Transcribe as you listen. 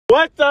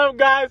What's up,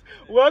 guys?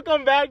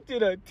 Welcome back to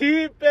the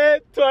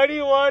T-Fit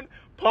 21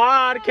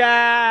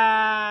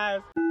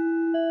 podcast.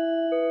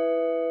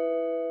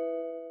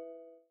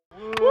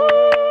 Woo!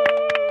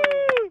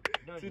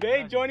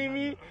 Today joining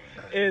me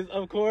is,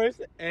 of course,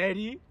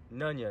 Eddie.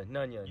 Nunya.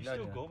 You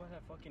still go by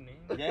that fucking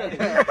name?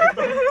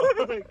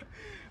 Yeah.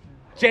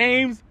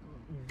 James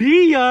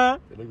Villa.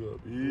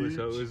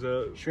 What's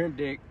up? Shrimp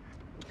dick.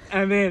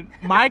 And then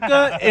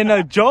Micah and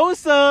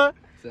Josa.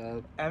 What's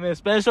up? And then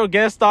special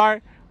guest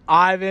star,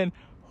 Ivan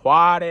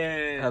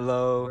Juarez.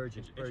 Hello.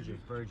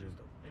 Virgin.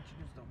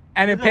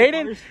 And then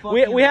Peyton,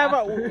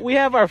 we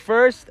have our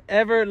first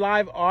ever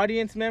live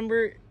audience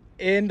member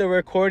in the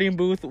recording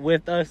booth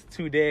with us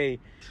today.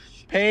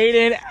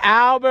 Peyton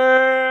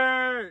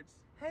Alberts.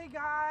 Hey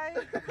guys.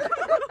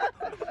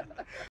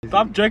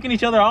 Stop jerking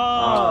each other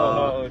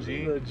off. Oh,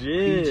 G.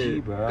 Legit. PG,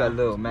 bro. Got a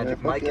little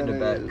magic mic in the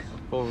back.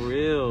 For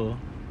real.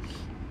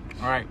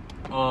 All right.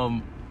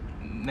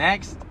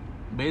 Next,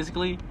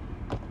 basically,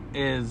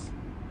 is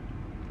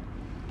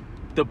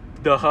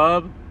the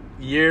hub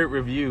year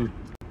review.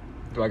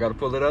 Do I gotta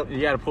pull it up?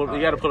 You gotta pull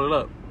it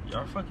up.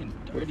 Y'all fucking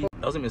dirty.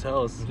 That was in Miss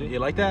House. You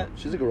like that?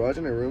 She's a garage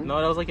in her room. No,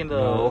 that was like in the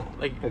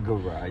a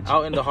garage.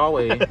 out in the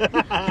hallway.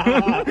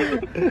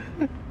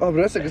 Oh, but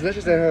that's a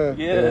concession stand, huh?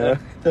 Yeah.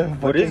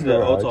 What is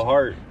that? Oh, it's a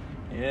heart.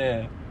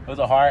 Yeah. It was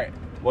a heart.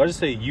 Why does it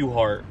say you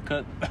heart?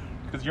 Cause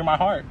you're my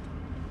heart.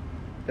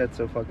 That's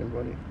so fucking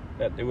funny.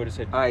 That they would have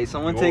said. All right,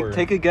 someone your.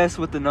 take a guess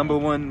what the number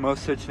one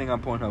most searched thing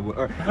on Pornhub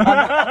or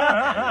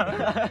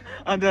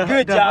on the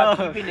Good the job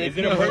hub. keeping Is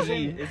it a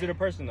person? Is it a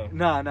person though?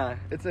 Nah.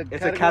 It's a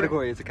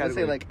category. It's a Let's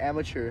say category. like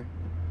amateur.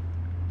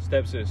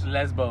 Stepsis.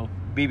 Lesbo.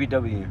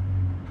 BBW.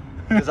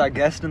 Does our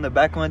guest in the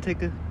back want to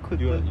take a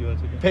quick You look? want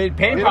to take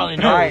Peyton probably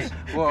knows. Alright,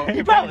 well,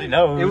 He probably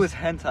knows. it was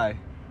hentai.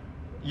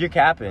 You're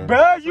capping. Bro,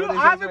 That's you what it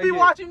I says be right here.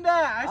 watching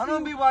that. I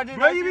don't be watching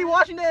Bro, that you be shit.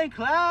 watching that in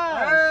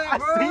class. Hey, I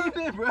bro.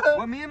 seen it, bro.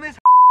 What me and Miss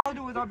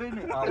do with our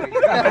business? Oh, wait.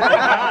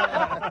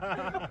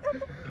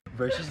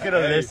 Bro, she's gonna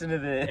listen to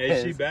this.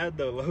 Hey, she bad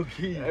though, low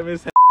key.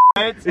 Is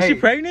she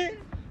pregnant?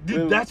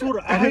 Dude, that's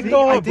what I think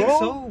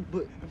so,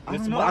 but I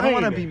It's don't know. I don't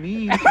want to mine. be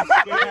mean.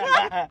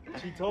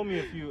 She told me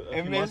a few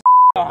months.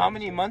 How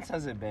many months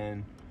has it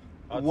been?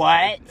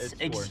 What?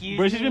 Excuse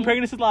Bro, she's been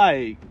pregnant since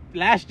like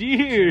last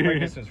year.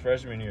 Pregnant since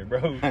freshman year,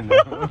 bro. I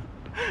know.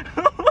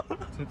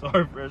 Since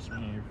our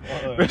freshman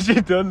year. Bro,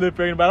 she's done live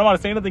pregnant, but I don't want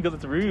to say nothing because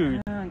it's rude.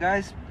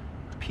 Guys,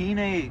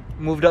 Pine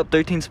moved up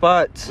 13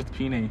 spots. What's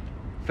Pine?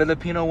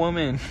 Filipino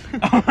woman.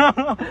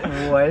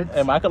 What?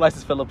 Hey, Michael likes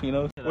his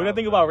Filipinos. What do you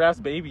think about Raph's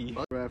baby?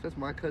 Fuck Raph, that's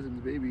my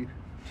cousin's baby.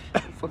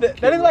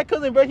 That is my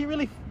cousin, bro. He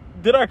really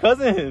did our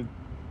cousin.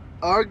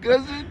 Our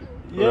cousin?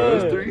 Yeah.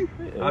 Us three?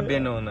 I've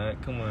been on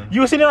that. Come on.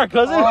 You was sitting our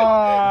cousin?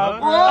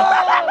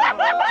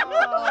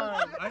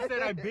 I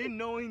said I've been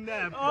knowing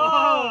that.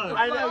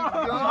 I know.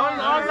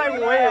 I was like,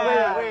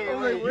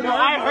 wait. Wait, No,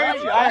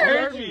 I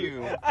heard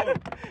you.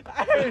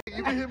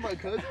 You been hitting my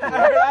cousin?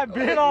 I've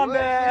been on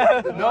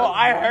that. No,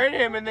 I heard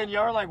him, and then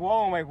y'all were like,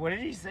 "Whoa!" I'm like, "What did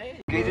he say?"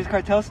 Gage's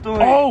cartel story.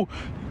 Oh,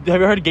 have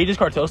you heard of Gage's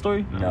cartel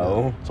story?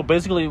 No. So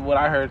basically, what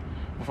I heard,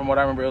 from what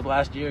I remember, it was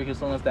last year. He was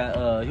telling us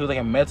that he was like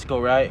in Mexico,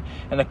 right?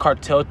 And the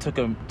cartel took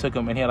him,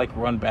 and he had like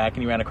run back,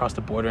 and he ran across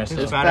the border and His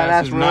stuff. fat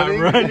ass is not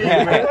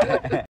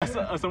running.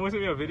 Someone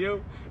sent me a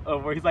video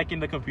of where he's like in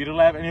the computer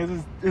lab, and he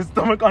has his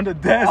stomach on the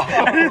desk,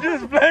 and he's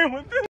just playing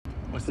with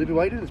it. Sleepy,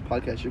 why you doing this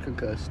podcast? You're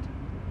concussed.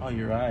 Oh,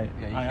 you're right.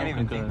 Yeah, you I can't am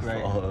even think concussed.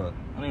 right. I don't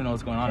even know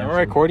what's going on. Am I Cancel.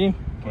 recording?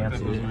 That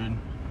was weird.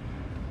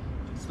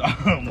 Stop.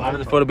 How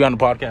does it feel to be on the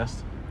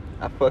podcast?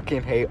 I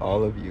fucking hate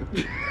all of you.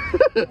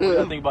 What do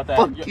you think about that?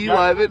 Fuck you,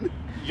 Ivan.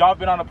 Y'all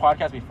been on the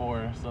podcast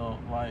before, so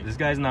like. This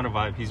guy's not a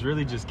vibe. He's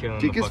really just killing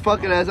Kick the his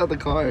fucking ass out the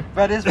car.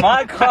 That is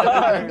my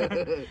car.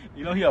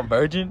 You know he a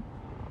virgin?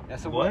 Yeah,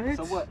 so What? what?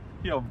 So what?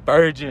 He a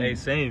virgin. Hey,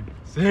 same.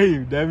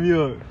 Damn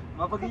you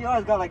Motherfucker, you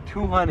always got like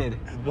 200.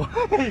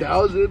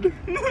 1,000.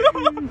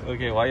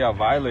 Okay, why y'all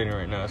violating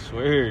right now? I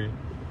swear.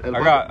 And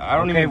I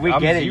don't even.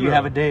 I'm get it. zero. You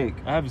have a dick.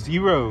 I have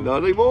 0.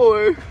 Not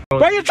anymore.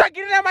 Bro, you trying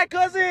getting at my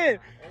cousin?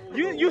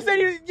 You said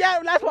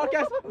last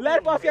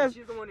podcast.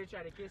 She's the one who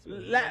tried to kiss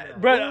me.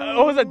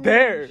 Bro, it was a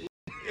dare.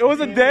 It was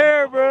a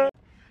dare, bro.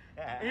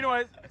 You know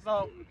what?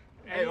 So,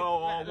 hey,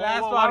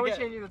 last Why are we podcast.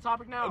 changing the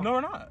topic now? No,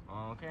 we're not.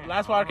 Oh, okay.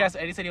 Last podcast,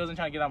 Eddie said he wasn't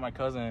trying to get at my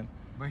cousin,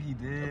 But he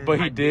did. but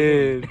he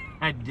did.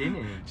 I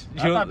didn't.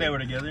 She I was- thought they were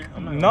together.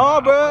 I'm not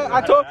No, gonna-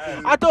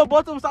 bro. I told both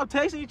of them stop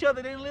texting each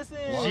other. They didn't listen.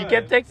 She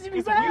kept texting me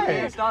You can't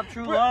back. stop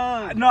true Bro,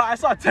 love. No, I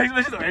saw text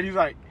messages and he's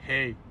like,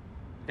 hey.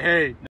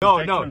 No,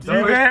 You no.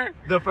 there?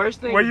 The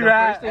first thing. Where you the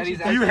at? first thing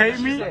she Do you texted hate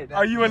she me? said-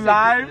 Are you He said-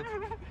 alive?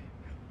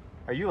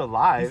 Are you He's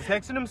alive?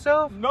 texting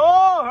himself?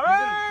 No,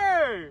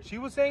 her. She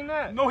was saying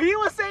that. No, he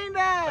was saying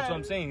that. That's what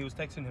I'm saying. He was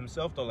texting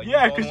himself though. Like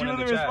Yeah, because because she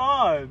didn't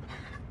respond.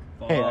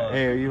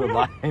 Hey, are you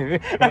alive?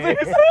 That's what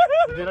he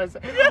said. Did I say?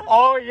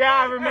 Oh yeah,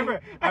 I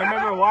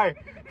remember why.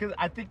 Because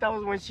I think that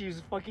was when she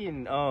was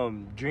fucking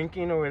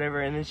drinking or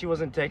whatever, and then she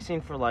wasn't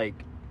texting for like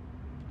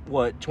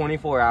what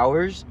 24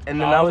 hours, and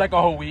then That I was was like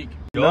a whole week.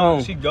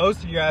 No. She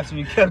ghosted your ass when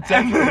you kept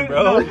texting,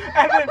 bro. And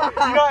then,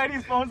 you know,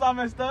 Eddie's phone's all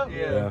messed up.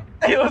 Yeah.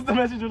 It was the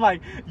message was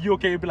like, "You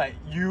okay?" It'd be like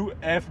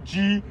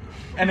UFG,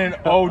 and then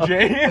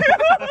OJ.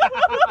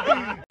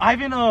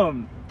 Ivan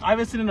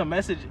sent in a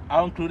message.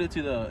 I'll include it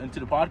into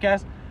the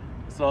podcast,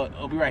 so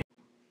it'll be right.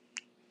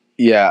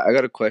 Yeah, I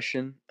got a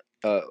question.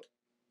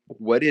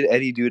 What did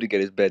Eddie do to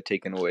get his bed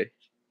taken away?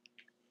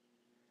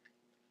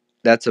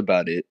 That's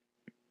about it.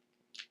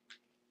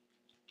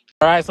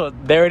 All right, so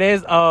there it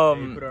is. He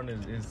put on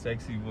his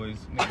sexy voice.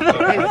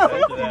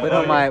 Put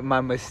on my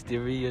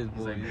mysterious It's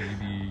voice. like,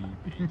 baby.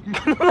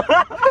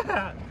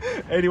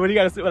 Eddie, what do you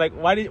gotta say? Like,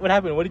 what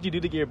happened? What did you do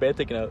to get your bed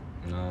taken out?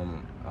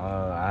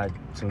 I had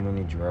too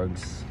many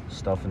drugs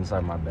stuff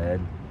inside my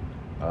bed.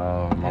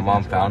 My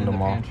mom found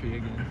them all.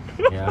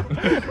 Yeah.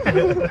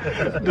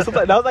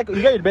 That was like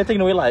you got your bed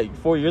taken away like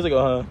 4 years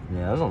ago, huh?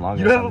 Yeah, that was a long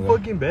You time have a ago.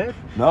 fucking bed?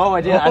 No,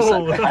 I didn't.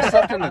 Oh. I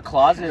slept in the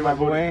closet, my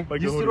boy.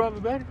 You still have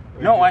a bed?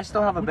 No, I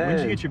still have a bed. When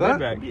did you get your bed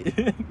back?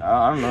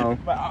 I don't know.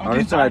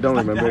 Honestly, I don't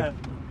remember.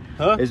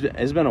 Huh?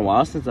 It's been a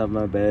while since I've had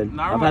my bed.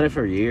 No, I I've had it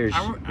for years.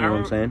 I You know what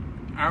I'm saying?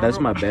 That's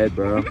my bed,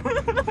 bro.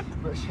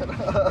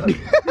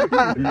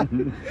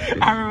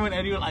 I remember when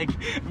Eddie would like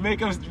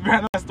make up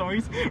random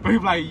stories, but he'd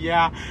be like,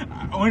 "Yeah,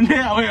 one day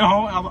I went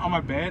home I was on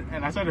my bed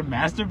and I started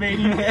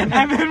masturbating, and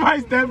then my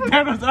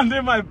stepdad was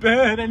under my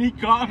bed and he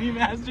caught me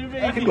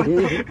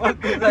masturbating."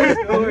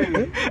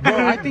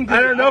 Bro,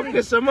 I don't know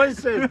because someone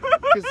said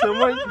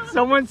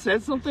someone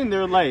said something. They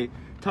were like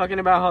talking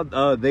about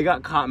how they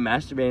got caught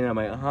masturbating. I'm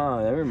like,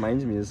 that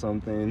reminds me of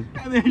something.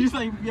 And then he just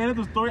like ended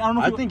the story. I don't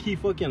know. I think he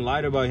fucking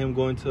lied about him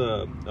going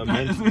to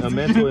a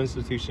mental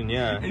institution.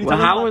 Yeah. Eddie, Well,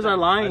 tell us how about was that. I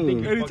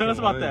lying? Eddie, tell us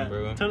about that.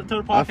 Bro. Tell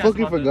the podcast I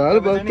fucking about forgot that.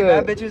 about Any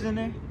bad that. bitches in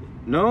there?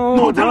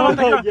 No, Tell us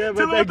bro. about the girl.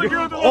 Tell us about the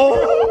girl.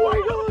 Oh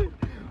my god.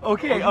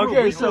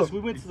 Okay, so we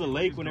went to the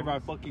lake whenever I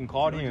fucking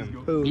called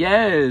him.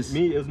 yes,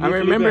 Me, it was me, I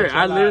Felipe, remember. and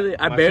I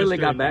Chola, barely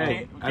my got sister, back.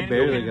 and I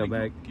barely got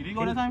back. Did you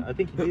go that time? I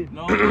think he did.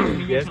 No.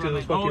 Yes, because it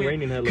was fucking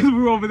raining hella. Because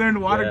we were over there in the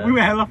water. Yeah. We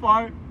went hella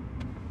far.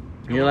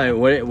 You're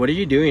like, what are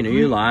you doing? Are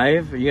you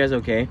live? Are you guys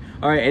okay?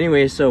 All right.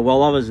 Anyway, so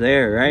while I was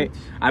there, right,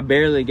 I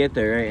barely get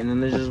there, right, and then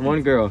there's this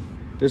one girl.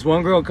 This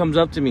one girl comes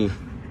up to me,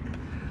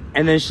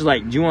 and then she's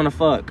like, "Do you want to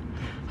fuck?"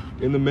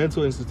 In the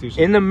mental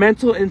institution. In the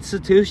mental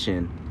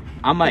institution.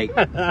 I'm like,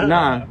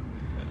 nah.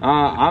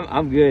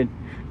 I'm good.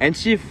 And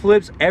she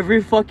flips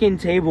every fucking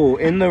table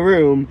in the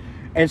room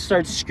and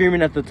starts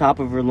screaming at the top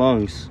of her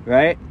lungs,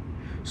 right?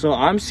 So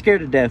I'm scared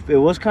to death. It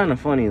was kind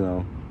of funny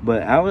though,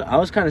 but I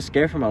was kind of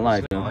scared for my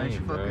life. You know?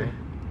 Lame, bro.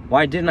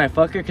 Why didn't I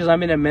fuck her? Because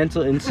I'm in a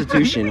mental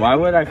institution. Why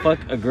would I fuck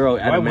a girl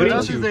at Why a mental wouldn't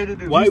institution? there to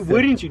do? Why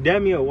wouldn't you?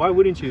 Damn you! Why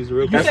wouldn't you? Is the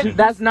real question.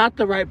 That's not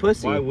the right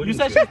pussy. Why You wouldn't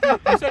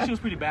said she was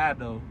pretty bad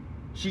though.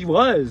 She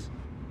was.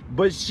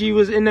 But she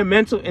was in a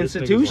mental This nigga's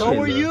institution. lying, So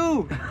were bro.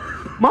 you?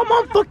 My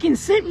mom fucking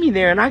sent me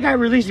there and I got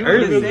released You were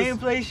in early. the same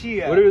place she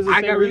at. What if it was the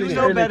I same got released reason?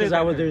 know early better because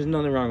than her. there's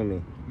nothing wrong with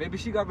me. Maybe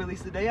she got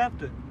released the day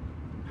after.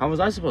 How was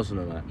I supposed to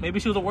know that? Maybe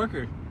she was a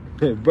worker.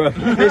 Bro,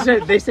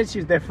 they said she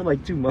was there for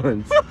like 2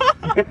 months.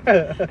 Did you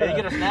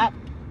get a snap?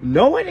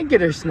 No, I didn't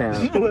get her snap.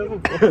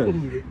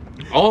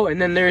 Oh,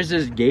 and then there's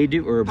this gay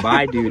dude or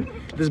bi dude.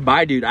 This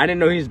bi dude, I didn't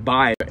know he was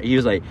bi. He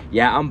was like,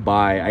 "Yeah, I'm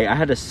bi. I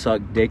had to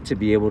suck dick to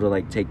be able to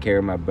like take care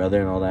of my brother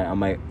and all that." I'm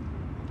like,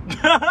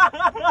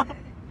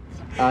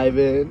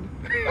 Ivan.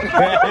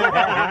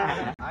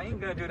 I ain't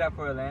gonna do that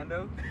for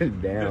Orlando.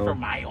 damn. For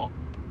Mile.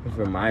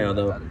 For Mayo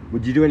though,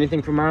 would you do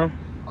anything for Mayo?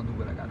 I'll do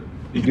what I gotta do.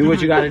 You do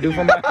what you gotta do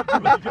for Mayo.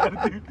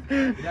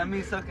 That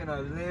means sucking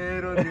a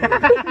little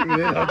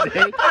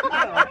dick.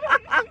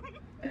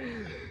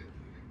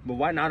 But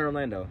why not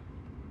Orlando?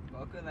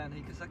 Fuck Orlando,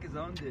 he can suck his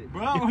own dick.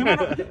 Bro,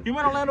 he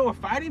went Orlando with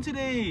fighting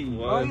today.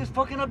 Bro, he was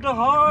fucking up the You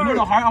heart. know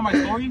the heart on my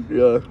story?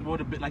 Yeah. Well,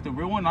 like the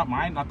real one, not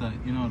mine, not the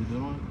the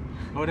good one.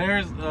 Well,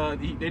 there's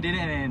they did it,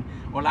 and then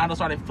Orlando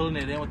started filling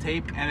it in with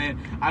tape, and then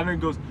Ivan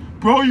goes,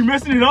 "Bro, you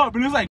messing it up,"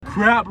 and it was like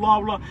crap, blah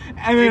blah.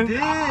 And then did.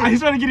 I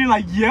started getting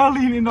like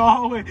yelling in the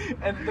hallway,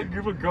 and the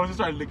group of girls just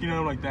started looking at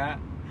him like that,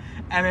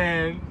 and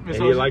then And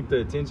you like the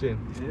attention.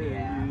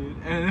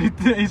 yeah, and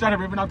he started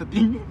ripping out the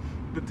thing,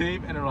 the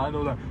tape, and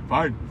Orlando was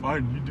like,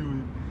 "Fine, you do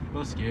it." It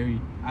was scary.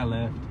 I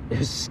left.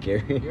 It's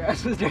scary. Your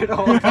ass was there the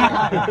whole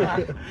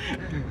time.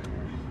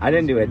 I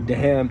didn't do a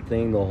damn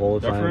thing the whole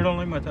That for time. don't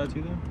like my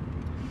tattoo though?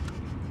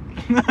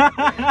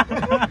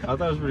 I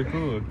thought it was pretty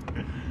cool.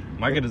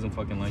 Micah doesn't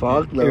fucking like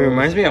Fuck it. no. It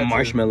reminds me of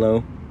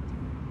Marshmallow.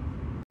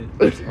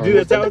 Dude,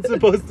 that's how it's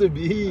supposed to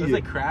be. It's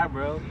like crap,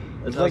 bro.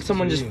 It's like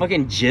someone just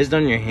fucking jizzed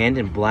on your hand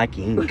in black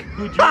ink.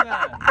 Who drew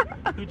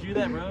that? Who drew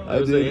that, bro? It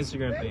was an did.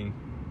 Instagram thing.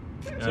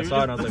 And So I you're saw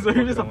it and I was just, like, so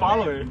you're just a fuck it, I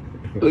want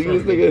follower. Look at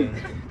this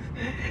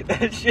nigga.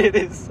 That shit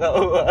is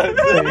so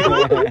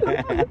ugly.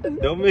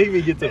 it. Don't make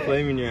me get to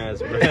flaming your ass,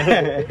 bro.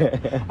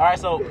 All right,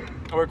 so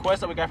a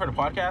request that we got for the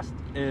podcast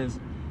is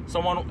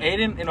someone,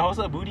 Aiden, in the host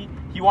of the booty,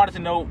 he wanted to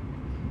know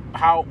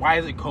why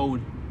is it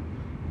cold?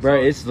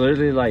 Bro, it's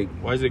literally like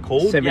Why is it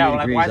cold? 70 Yeah, like,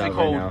 degrees why is it out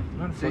cold? right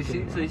now. So you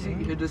see,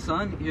 here's the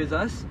sun, here's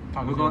us.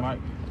 Talking We're to the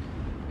going,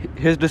 mic.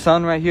 Here's the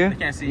sun right here. They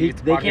can't see you.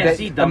 They can't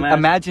see, dumbass.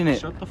 Imagine it.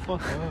 Shut the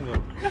fuck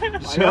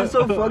up. You're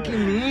so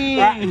fucking mean.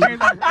 Okay,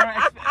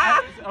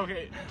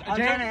 I'm trying to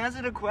James,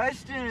 answer the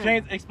question.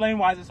 James, explain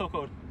why is it so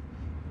cold?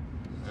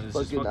 It's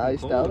just Fucking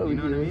iced cold, out you over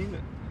know what I here. mean?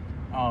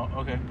 Oh,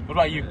 okay. What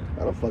about you?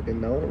 I don't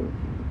fucking know.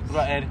 What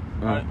about Ed?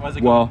 Why is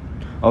it Well,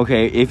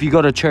 okay, if you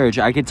go to church,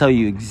 I can tell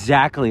you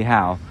exactly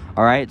how.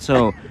 All right,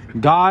 so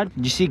God,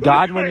 you see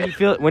God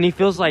when he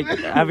feels like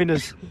having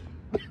this.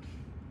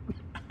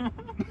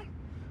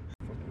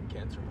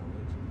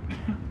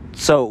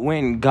 So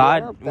when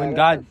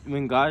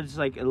God's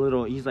like a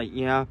little, he's like,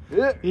 yeah,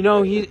 you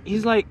know,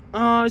 he's like,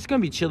 oh, it's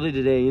gonna be chilly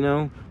today, you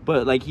know,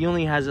 but like he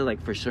only has it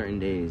like for certain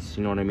days,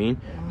 you know what I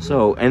mean?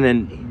 So and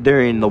then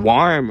during the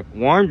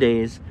warm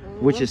days,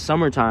 which is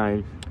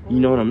summertime, you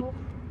know what I'm.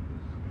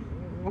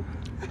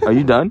 Are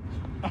you done?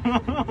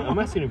 I'm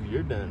asking if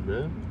you're done,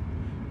 bro.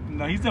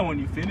 No, he's done when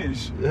you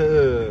finish.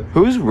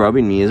 Who's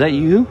rubbing me? Is that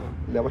you?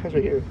 Yeah, my hands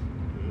right here.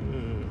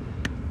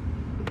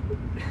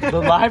 The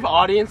live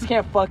audience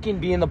can't fucking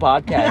be in the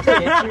podcast.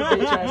 Get your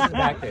bitch asses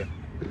back there.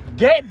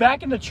 Get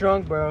back in the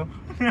trunk, bro.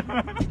 Hey,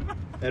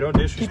 don't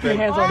disrespect. Keep your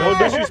hands on Don't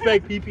the-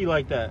 disrespect PP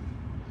like that.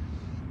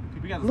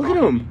 Look at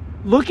him.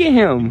 Look at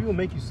him. He will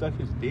make you suck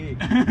his dick.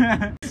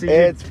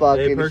 It's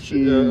fucking A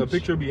huge.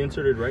 picture will be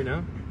inserted right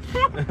now.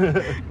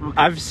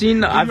 I've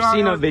seen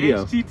a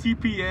video.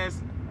 HTTPS.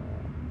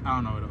 I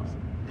don't know what else.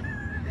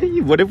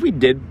 What if we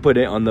did put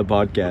it on the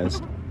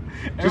podcast?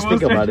 Just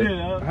think about it.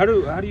 How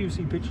do you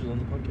see pictures on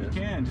the You podcast?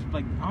 can just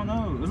like I don't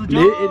know. It was a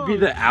joke. It'd be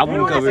the album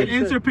Everyone cover. said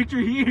insert picture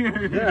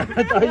here. Yeah,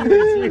 I thought you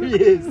were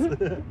serious.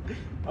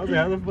 I was like,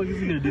 how the fuck is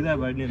he gonna do that?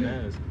 But I didn't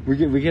ask. We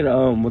could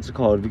what's it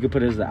called? We could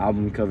put it as the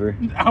album cover.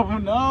 I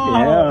don't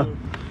know.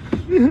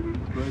 Yeah.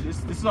 Bro,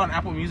 this is on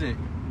Apple Music.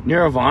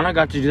 Nirvana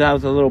got to do that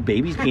with a little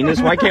baby's penis.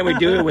 Why can't we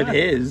do it with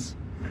his?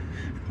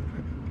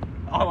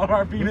 All of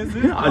our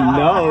penises. I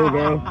know,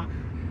 bro.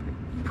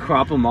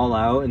 Crop them all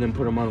out and then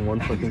put them on one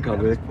fucking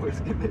cover.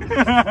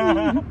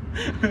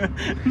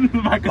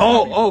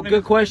 Oh,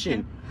 good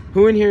question.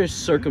 Who in here is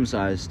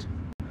circumcised?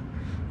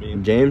 Me.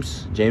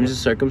 James is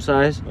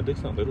circumcised. My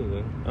dick's not little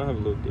though. I don't have a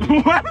little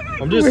dick. What?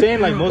 I'm just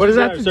saying, like most What does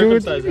people that are to do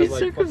with circumcised being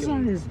have like fucking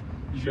circumcised?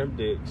 shrimp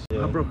dicks. I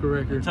Yeah. broke a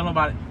record. Tell them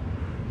about it.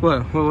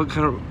 What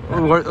kind of?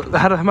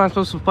 How am I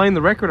supposed to explain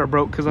the record I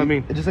broke? Because I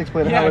mean, Just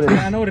explain Yeah, how it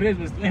I is. know what it is,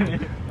 but explain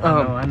it.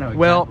 I know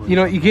Well, exactly. you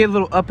know, you get a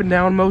little up and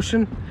down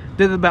motion.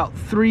 Did it about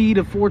 3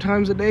 to 4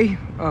 times a day. You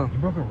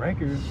broke a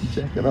record.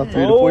 Check it out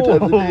 3 to 4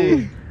 times a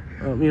day.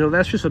 You know,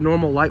 that's just a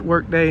normal light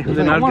work day. And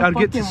then I'd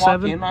get to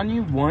 7. on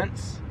you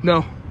once.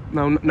 No,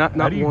 not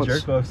How do you once.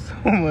 jerk off so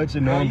much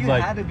and no one's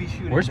like, had to be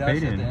shooting where's dust at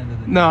the Peyton? end of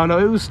the day. No,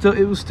 it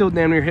was still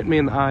damn near hitting me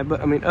in the eye.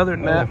 But I mean, other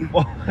than that,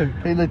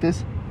 Hey, like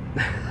this.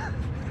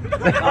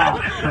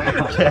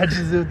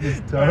 catches it with his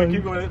tongue.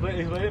 Keep going.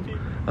 Explain it, Pete.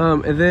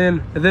 and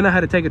then I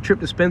had to take a trip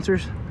to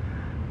Spencer's.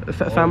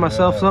 Found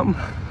myself something.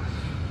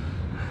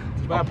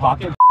 Did you buy a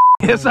pocket?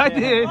 Yes, I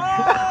did.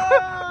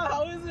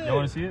 How is it? You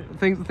want to see it?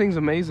 The thing's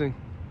amazing.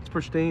 It's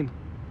pristine.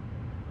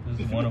 This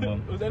is one of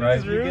them. Was that Right?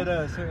 in his room? Get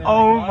a certain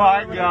Oh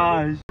my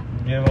gosh.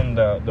 Give him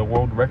the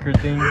world record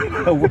thing.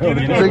 The world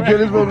The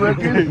Guinness World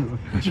Record.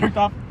 Jerked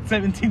off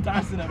 17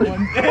 times in that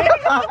one day.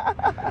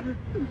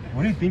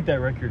 What do you think that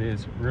record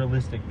is,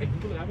 realistically?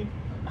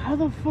 How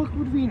the fuck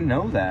would we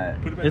know that?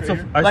 It's a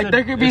Like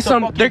there could be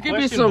some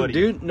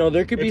dude. No,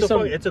 there could be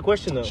some. It's a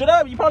question though. Shut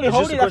up. You probably It's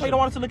hold just it. a That's why you question. don't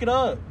want us to look it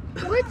up.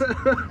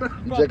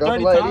 Jack off a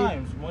 30 lady.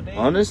 times one day.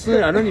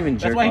 Honestly, I don't even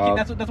That's jerk why,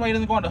 off. that's why he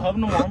doesn't go on the hub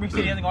no more. Remember he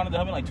said he hasn't gone to the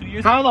hub in like 2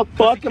 years? How the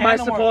fuck He am I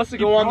can't no more. supposed to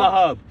He go on the broke-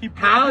 hub? he broke-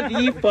 How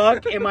the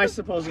fuck am I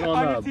supposed to go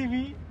on the on hub? your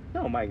TV?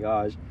 Oh my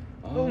gosh.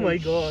 Oh my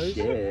gosh.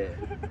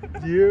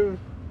 Shit. Dude.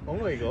 Oh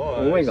my god.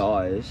 Oh my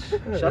gosh.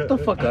 Shut the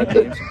fuck up,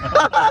 James.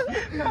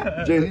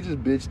 James, he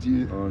just bitched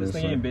you. This thing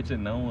Honestly. ain't bitching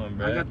no one,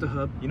 bro. I got the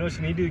hub. You know what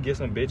you need to do? Get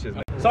some bitches,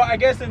 man. So I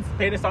guess since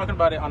Peyton's talking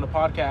about it on the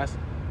podcast,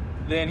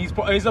 then he's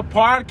a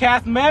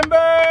podcast member.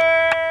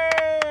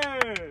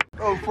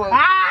 Oh, fuck.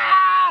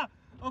 Ah!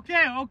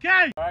 Okay. All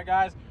right,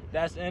 guys.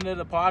 That's the end of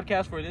the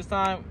podcast for this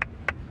time.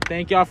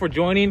 Thank y'all for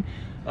joining.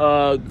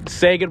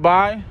 Say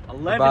goodbye.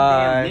 11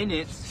 Bye. damn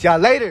minutes. See y'all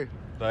later.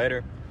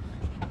 Later.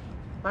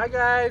 Bye,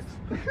 guys.